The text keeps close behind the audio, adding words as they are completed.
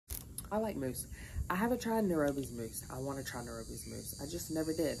I like mousse. I haven't tried Nairobi's mousse. I want to try Nairobi's mousse. I just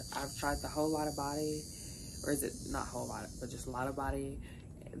never did. I've tried the Whole Lotta Body, or is it not Whole Lotta, but just Lotta Body,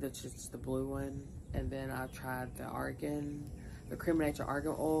 that's just the blue one. And then I've tried the Cream of Nature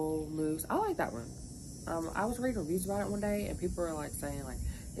Argan Oil mousse. I like that one. I was reading reviews about it one day, and people were like saying like,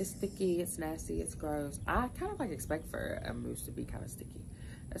 it's sticky, it's nasty, it's gross. I kind of like expect for a mousse to be kind of sticky,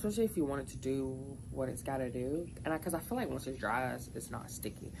 especially if you want it to do what it's got to do. And because I feel like once it dries, it's not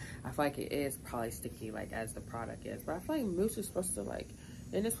sticky. I feel like it is probably sticky like as the product is, but I feel like mousse is supposed to like,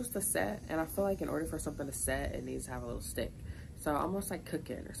 and it's supposed to set, and I feel like in order for something to set, it needs to have a little stick. So almost like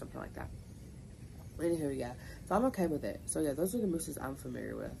cooking or something like that. Anywho, yeah, so I'm okay with it. So yeah, those are the mousses I'm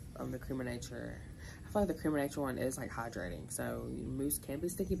familiar with. The Cream of Nature. I feel like the Cream of Nature one is like hydrating. So mousse can be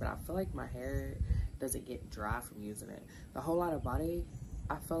sticky, but I feel like my hair doesn't get dry from using it. The Whole Lotta Body,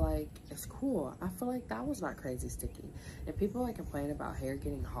 I feel like it's cool. I feel like that was not crazy sticky. And people like complain about hair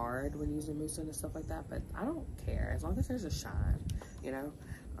getting hard when using mousse and stuff like that, but I don't care as long as there's a shine, you know?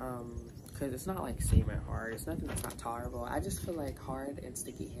 Because it's not like semen hard. It's nothing that's not tolerable. I just feel like hard and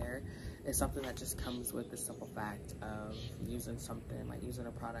sticky hair is something that just comes with the simple fact of using something, like using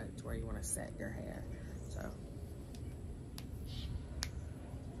a product where you want to set your hair. So